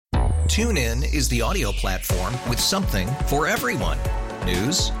TuneIn is the audio platform with something for everyone.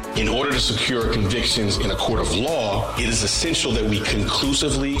 News. In order to secure convictions in a court of law, it is essential that we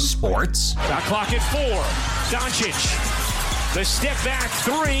conclusively. Sports. Shot clock at 4. Doncic. The step back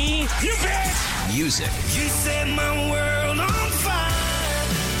 3. You bet. Music. You set my world on fire.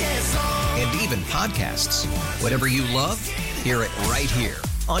 Yes, and even podcasts. Whatever you love, hear it right here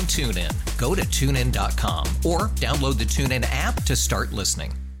on TuneIn. Go to TuneIn.com or download the TuneIn app to start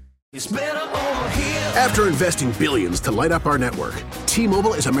listening. It's better over here. After investing billions to light up our network,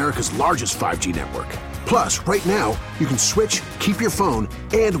 T-Mobile is America's largest 5G network. Plus, right now, you can switch, keep your phone,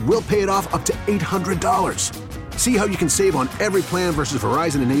 and we'll pay it off up to $800. See how you can save on every plan versus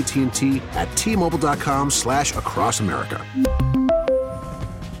Verizon and AT&T at T-Mobile.com/across-America.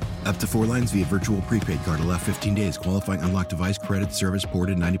 Up to 4 lines via virtual prepaid card. Allow 15 days. Qualifying unlocked device credit service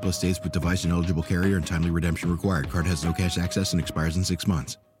ported 90-plus states with device and eligible carrier and timely redemption required. Card has no cash access and expires in 6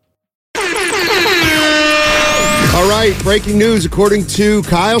 months. All right, breaking news. According to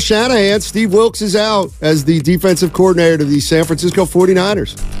Kyle Shanahan, Steve Wilks is out as the defensive coordinator to the San Francisco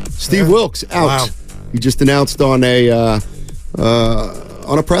 49ers. Steve Wilks out. Wow. He just announced on a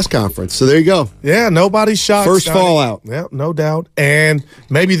press conference. So there you go. Yeah, nobody's shocked. First fallout. Yeah, no doubt. And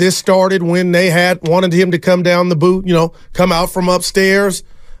maybe this started when they wanted him to come down the boot, come out from upstairs.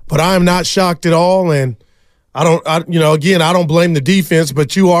 But I'm not shocked at all. And I don't blame the defense,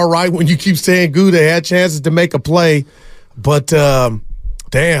 but you are right when you keep saying Gouda had chances to make a play. But,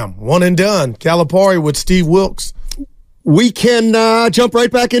 damn, one and done. Calipari with Steve Wilks. We can jump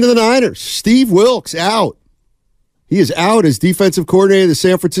right back into the Niners. Steve Wilks out. He is out as defensive coordinator of the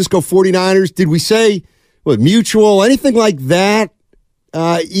San Francisco 49ers. Did we say mutual, anything like that?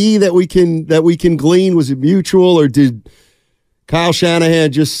 That we can glean, was it mutual, or did Kyle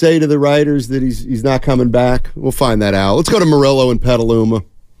Shanahan just say to the writers that he's not coming back? We'll find that out. Let's go to Murillo in Petaluma.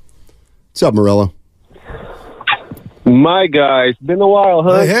 What's up, Murillo? My guy, it's been a while,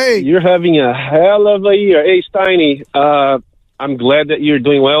 huh? Hey. You're having a hell of a year. Hey, Steiny, I'm glad that you're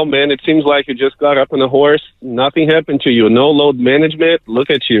doing well, man. It seems like you just got up on a horse. Nothing happened to you. No load management. Look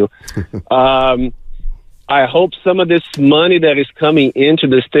at you. I hope some of this money that is coming into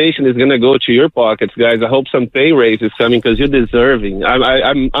the station is going to go to your pockets, guys. I hope some pay raise is coming because you're deserving.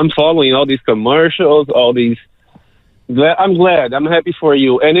 I'm following all these commercials, all these. I'm glad. I'm happy for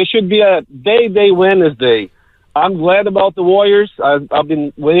you. And it should be a day Wednesday. I'm glad about the Warriors. I've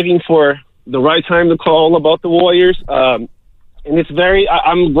been waiting for the right time to call about the Warriors. And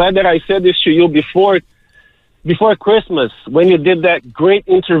I'm glad that I said this to you before Christmas when you did that great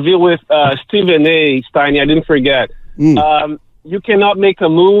interview with Stephen A. Steiny. I didn't forget. You cannot make a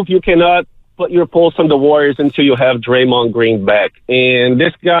move. You cannot put your pulse on the Warriors until you have Draymond Green back. And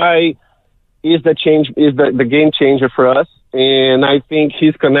this guy is the game changer for us. And I think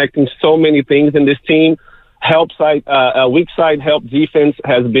he's connecting so many things in this team. Weak side help defense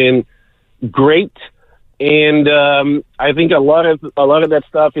has been great, and I think a lot of that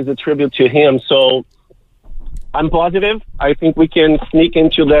stuff is a tribute to him. So I'm positive. I think we can sneak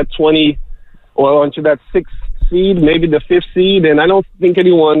into that 20 or into that 6th seed, maybe the 5th seed, and I don't think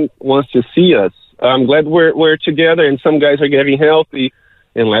anyone wants to see us. I'm glad we're together, and some guys are getting healthy.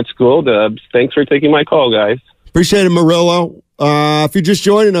 And let's go, Dubs. Thanks for taking my call, guys. Appreciate it, Murillo. If you're just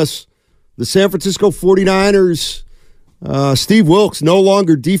joining us, the San Francisco 49ers, Steve Wilks, no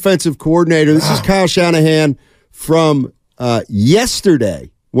longer defensive coordinator. This is Kyle Shanahan from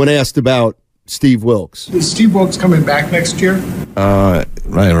yesterday when asked about Steve Wilks. Is Steve Wilks coming back next year? I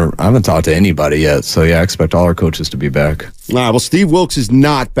haven't talked to anybody yet, so yeah, I expect all our coaches to be back. All right, well, Steve Wilks is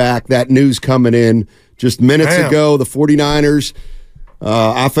not back. That news coming in just minutes ago. The 49ers,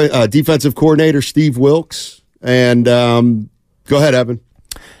 defensive coordinator Steve Wilks. And go ahead, Evan.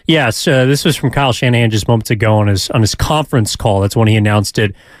 Yes, this was from Kyle Shanahan just moments ago on his conference call. That's when he announced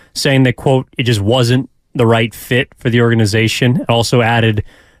it, saying that, quote, it just wasn't the right fit for the organization. It also added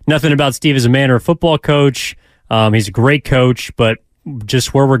nothing about Steve as a man or a football coach. He's a great coach, but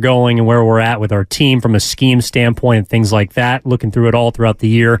just where we're going and where we're at with our team from a scheme standpoint and things like that, looking through it all throughout the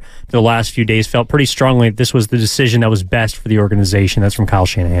year, the last few days, felt pretty strongly that this was the decision that was best for the organization. That's from Kyle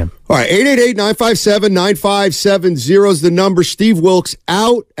Shanahan. All right, 888-957-9570 is the number. Steve Wilks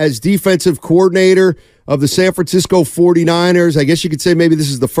out as defensive coordinator of the San Francisco 49ers. I guess you could say maybe this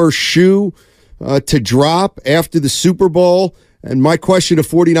is the first shoe to drop after the Super Bowl. And my question to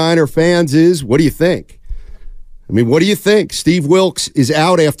 49er fans is, what do you think? I mean, what do you think? Steve Wilks is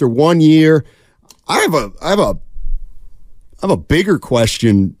out after 1 year. I have a bigger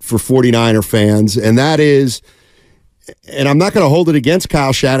question for 49er fans, and that is, and I'm not going to hold it against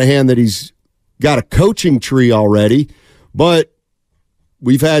Kyle Shanahan that he's got a coaching tree already, but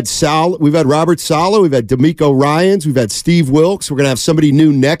We've had Robert Saleh, we've had D'Amico Ryans, we've had Steve Wilks. We're going to have somebody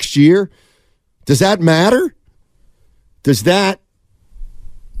new next year. Does that matter? Does that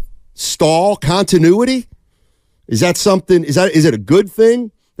stall continuity? Is that something? Is it a good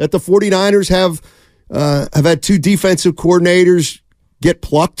thing that the 49ers have had two defensive coordinators get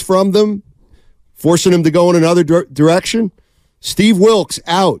plucked from them, forcing them to go in another direction? Steve Wilks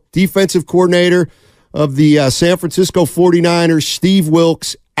out, defensive coordinator of the San Francisco 49ers. Steve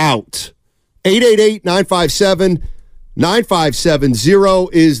Wilks out. 888-957-9570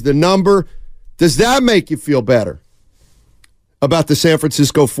 is the number. Does that make you feel better about the San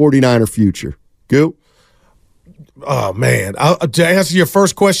Francisco 49er future? Goo? Oh, man. To answer your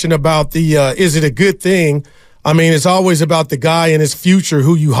first question about the is it a good thing, I mean, it's always about the guy and his future,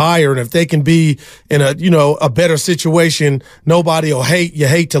 who you hire, and if they can be in a better situation, nobody will hate. You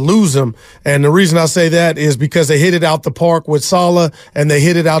hate to lose them, and the reason I say that is because they hit it out the park with Saleh and they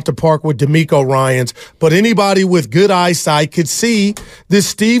hit it out the park with D'Amico Ryans. But anybody with good eyesight could see this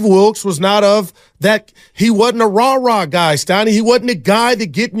Steve Wilks was not of that. He wasn't a rah-rah guy, Steiny. He wasn't a guy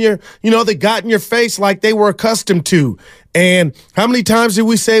that that got in your face like they were accustomed to. And how many times did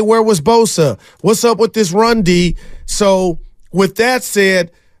we say, where was Bosa? What's up with this run D? So with that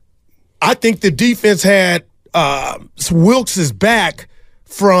said, I think the defense had Wilks' back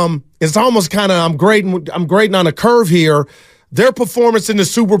from, it's almost kind of, I'm grading on a curve here. Their performance in the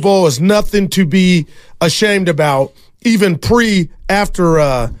Super Bowl is nothing to be ashamed about, even after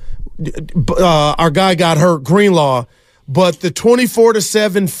our guy got hurt, Greenlaw. But the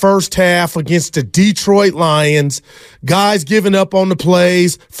 24-7 first half against the Detroit Lions, guys giving up on the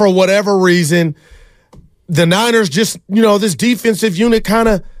plays for whatever reason, the Niners just, this defensive unit kind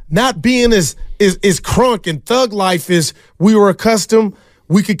of not being as crunk and thug life as we were accustomed.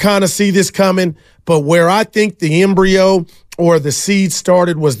 We could kind of see this coming. But where I think the embryo or the seed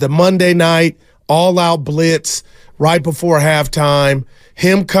started was the Monday night all-out blitz right before halftime,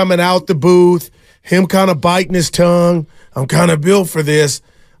 him coming out the booth, him kind of biting his tongue. I'm kind of built for this,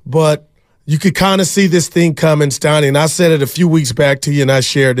 but you could kind of see this thing coming, Steiny. And I said it a few weeks back to you, and I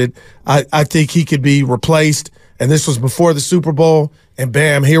shared it. I think he could be replaced, and this was before the Super Bowl, and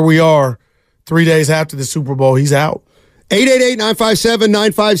bam, here we are. 3 days after the Super Bowl, he's out.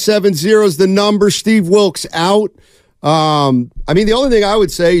 888-957-9570 is the number. Steve Wilks out. The only thing I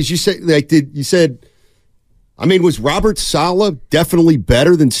would say is was Robert Saleh definitely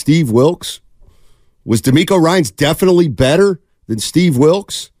better than Steve Wilks? Was D'Amico Ryans definitely better than Steve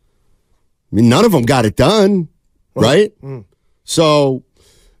Wilks? I mean, none of them got it done, right? So,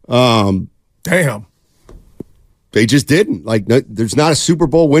 damn. They just didn't. There's not a Super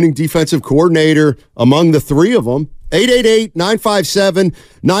Bowl winning defensive coordinator among the three of them.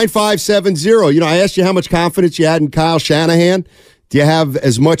 888-957-9570. I asked you how much confidence you had in Kyle Shanahan. Do you have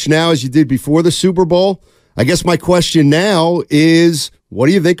as much now as you did before the Super Bowl? I guess my question now is, what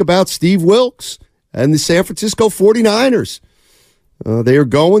do you think about Steve Wilks and the San Francisco 49ers? They are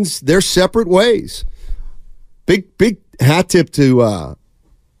going their separate ways. Big hat tip to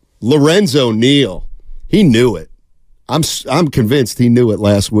Lorenzo Neal. He knew it. I'm convinced he knew it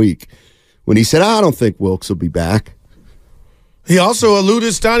last week when he said, I don't think Wilks will be back. He also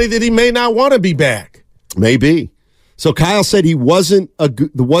alluded, Steiny, that he may not want to be back. Maybe. So Kyle said he wasn't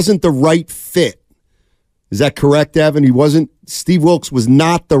the right fit. Is that correct, Evan? Steve Wilks was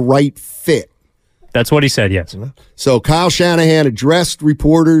not the right fit. That's what he said, yes. So Kyle Shanahan addressed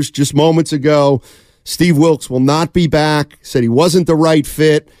reporters just moments ago. Steve Wilks will not be back, said he wasn't the right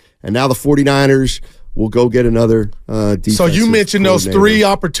fit, and now the 49ers will go get another defensive So you mentioned those three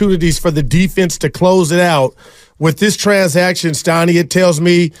opportunities for the defense to close it out. With this transaction, Steiny, it tells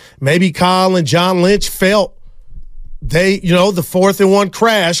me maybe Kyle and John Lynch felt the 4th-and-1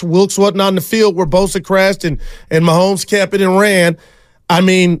 crash. Wilks wasn't on the field where Bosa crashed and Mahomes kept it and ran. I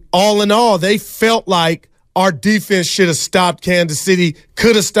mean, all in all, they felt like our defense should have stopped Kansas City,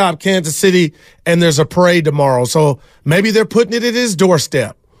 could have stopped Kansas City, and there's a parade tomorrow. So maybe they're putting it at his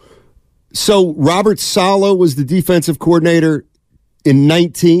doorstep. So Robert Saleh was the defensive coordinator in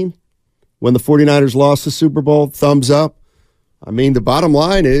 19 when the 49ers lost the Super Bowl. Thumbs up. I mean, the bottom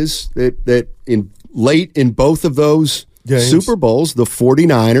line is that late in both of those games, Super Bowls, the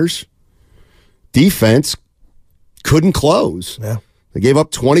 49ers defense couldn't close. Yeah. They gave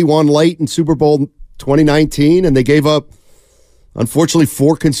up 21 late in Super Bowl 2019, and they gave up, unfortunately,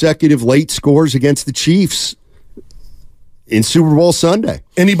 4 consecutive late scores against the Chiefs in Super Bowl Sunday.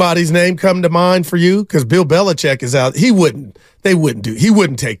 Anybody's name come to mind for you? Because Bill Belichick is out. He wouldn't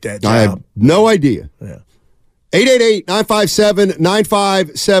take that job. I have no idea. Yeah.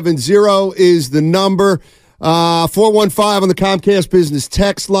 888-957-9570 is the number. 415 on the Comcast Business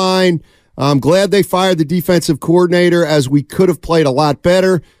text line. I'm glad they fired the defensive coordinator, as we could have played a lot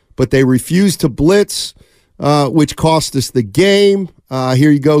better, but they refused to blitz, which cost us the game. Here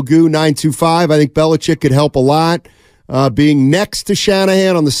you go, Goo, 925. I think Belichick could help a lot. Being next to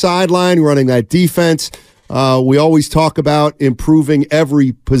Shanahan on the sideline, running that defense. We always talk about improving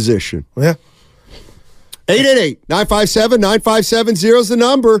every position. Yeah. 888-957-9570 is the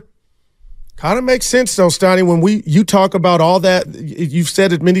number. Kind of makes sense, though, Steiny, when you talk about all that. You've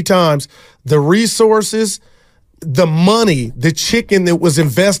said it many times. The resources, the money, the chicken that was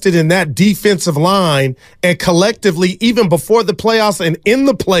invested in that defensive line, and collectively, even before the playoffs and in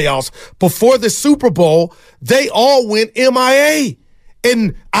the playoffs, before the Super Bowl, they all went MIA.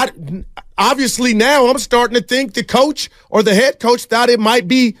 And obviously now I'm starting to think the coach or the head coach thought it might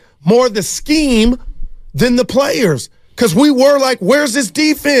be more the scheme than the players, because we were like, where's this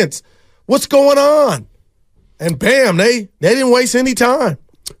defense? What's going on? And bam, they didn't waste any time.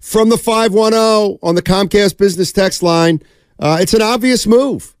 From the 510 on the Comcast Business text line, it's an obvious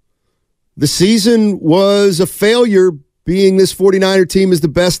move. The season was a failure, being this 49er team is the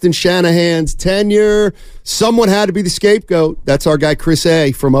best in Shanahan's tenure. Someone had to be the scapegoat. That's our guy Chris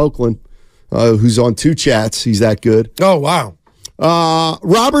A. from Oakland, who's on 2 chats. He's that good. Oh, wow.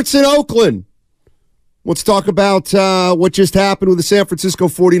 Robert's in Oakland. Let's talk about what just happened with the San Francisco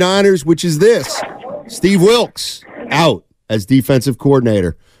 49ers, which is this. Steve Wilks out as defensive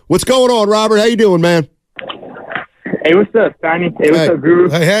coordinator. What's going on, Robert? How you doing, man? Hey, what's up, Steiny? Hey, what's up, Guru?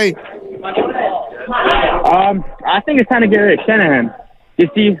 Hey. I think it's time to get rid of Shanahan. You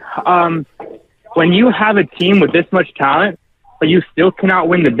see, when you have a team with this much talent, but you still cannot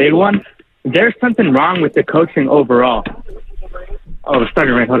win the big one, there's something wrong with the coaching overall. Oh,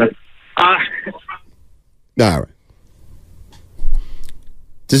 starting right. Hold on. All right.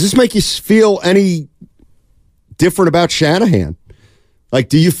 Does this make you feel any different about Shanahan? Like,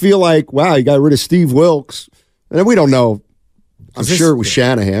 do you feel like, wow, you got rid of Steve Wilks? And we don't know. I'm sure it was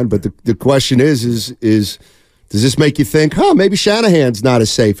Shanahan, but the question is does this make you think, maybe Shanahan's not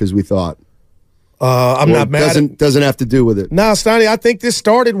as safe as we thought? I'm not mad. Doesn't have to do with it. Nah, Steiny, I think this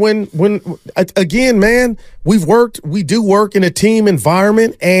started when again, man, we do work in a team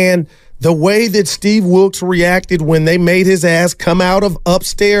environment, and the way that Steve Wilks reacted when they made his ass come out of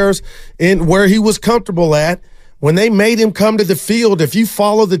upstairs in where he was comfortable at, when they made him come to the field, if you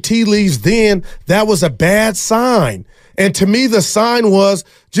follow the tea leaves then, that was a bad sign. And to me, the sign was,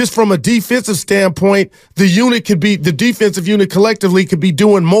 just from a defensive standpoint, the defensive unit collectively could be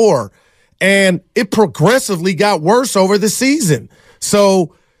doing more. And it progressively got worse over the season.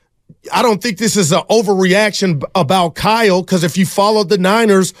 So I don't think this is an overreaction about Kyle, because if you followed the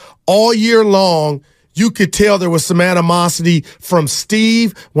Niners all year long, you could tell there was some animosity from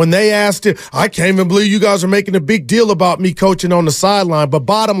Steve when they asked him, I can't even believe you guys are making a big deal about me coaching on the sideline. But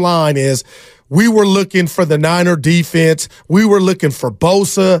bottom line is, we were looking for the Niner defense. We were looking for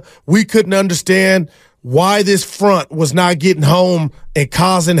Bosa. We couldn't understand why this front was not getting home and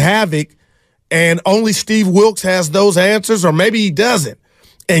causing havoc. And only Steve Wilks has those answers, or maybe he doesn't.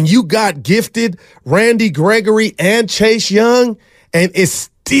 And you got gifted Randy Gregory and Chase Young, and it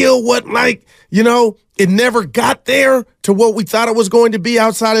still wasn't like, it never got there to what we thought it was going to be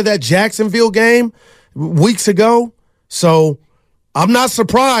outside of that Jacksonville game weeks ago. So I'm not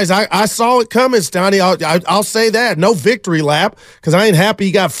surprised. I saw it coming, Steiny. I'll say that. No victory lap, because I ain't happy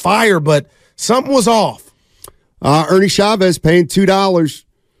he got fired, but something was off. Ernie Chavez paying $2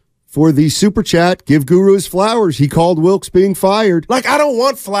 for the super chat. Give Guru his flowers. He called Wilks being fired. Like, I don't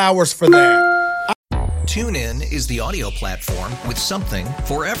want flowers for that. TuneIn is the audio platform with something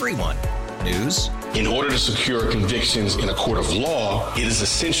for everyone. News. In order to secure convictions in a court of law, it is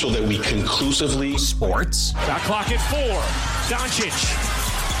essential that we conclusively. Sports. Shot clock at 4. Doncic.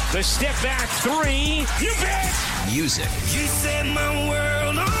 The step back 3. You bet. Music. You set my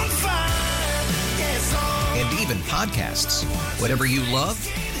world on fire. Yes, and even podcasts. Whatever you love,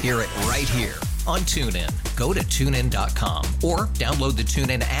 hear it right here on TuneIn. Go to TuneIn.com or download the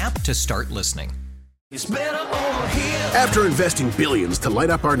TuneIn app to start listening. It's better over here. After investing billions to light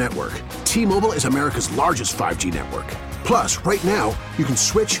up our network, T-Mobile is America's largest 5G network. Plus, right now, you can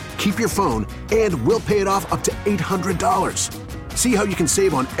switch, keep your phone, and we'll pay it off up to $800. See how you can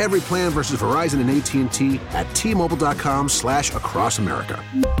save on every plan versus Verizon and AT&T at T-Mobile.com/across America.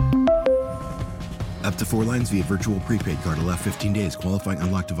 Up to 4 lines via virtual prepaid card. Allow 15 days. Qualifying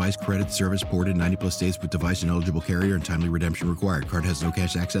unlocked device credit service ported 90+ days with device and eligible carrier and timely redemption required. Card has no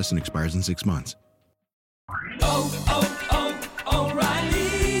cash access and expires in 6 months.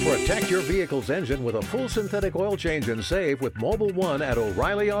 O'Reilly. Protect your vehicle's engine with a full synthetic oil change and save with Mobile One at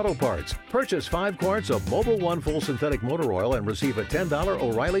O'Reilly Auto Parts. Purchase 5 quarts of Mobile One full synthetic motor oil and receive a $10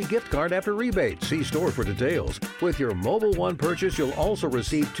 O'Reilly gift card after rebate. See store for details. With your Mobile One purchase, you'll also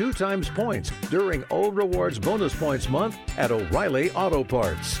receive 2 times points during O Rewards Bonus Points Month at O'Reilly Auto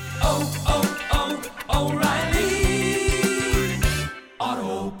Parts. O'Reilly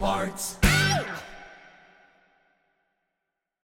Auto Parts.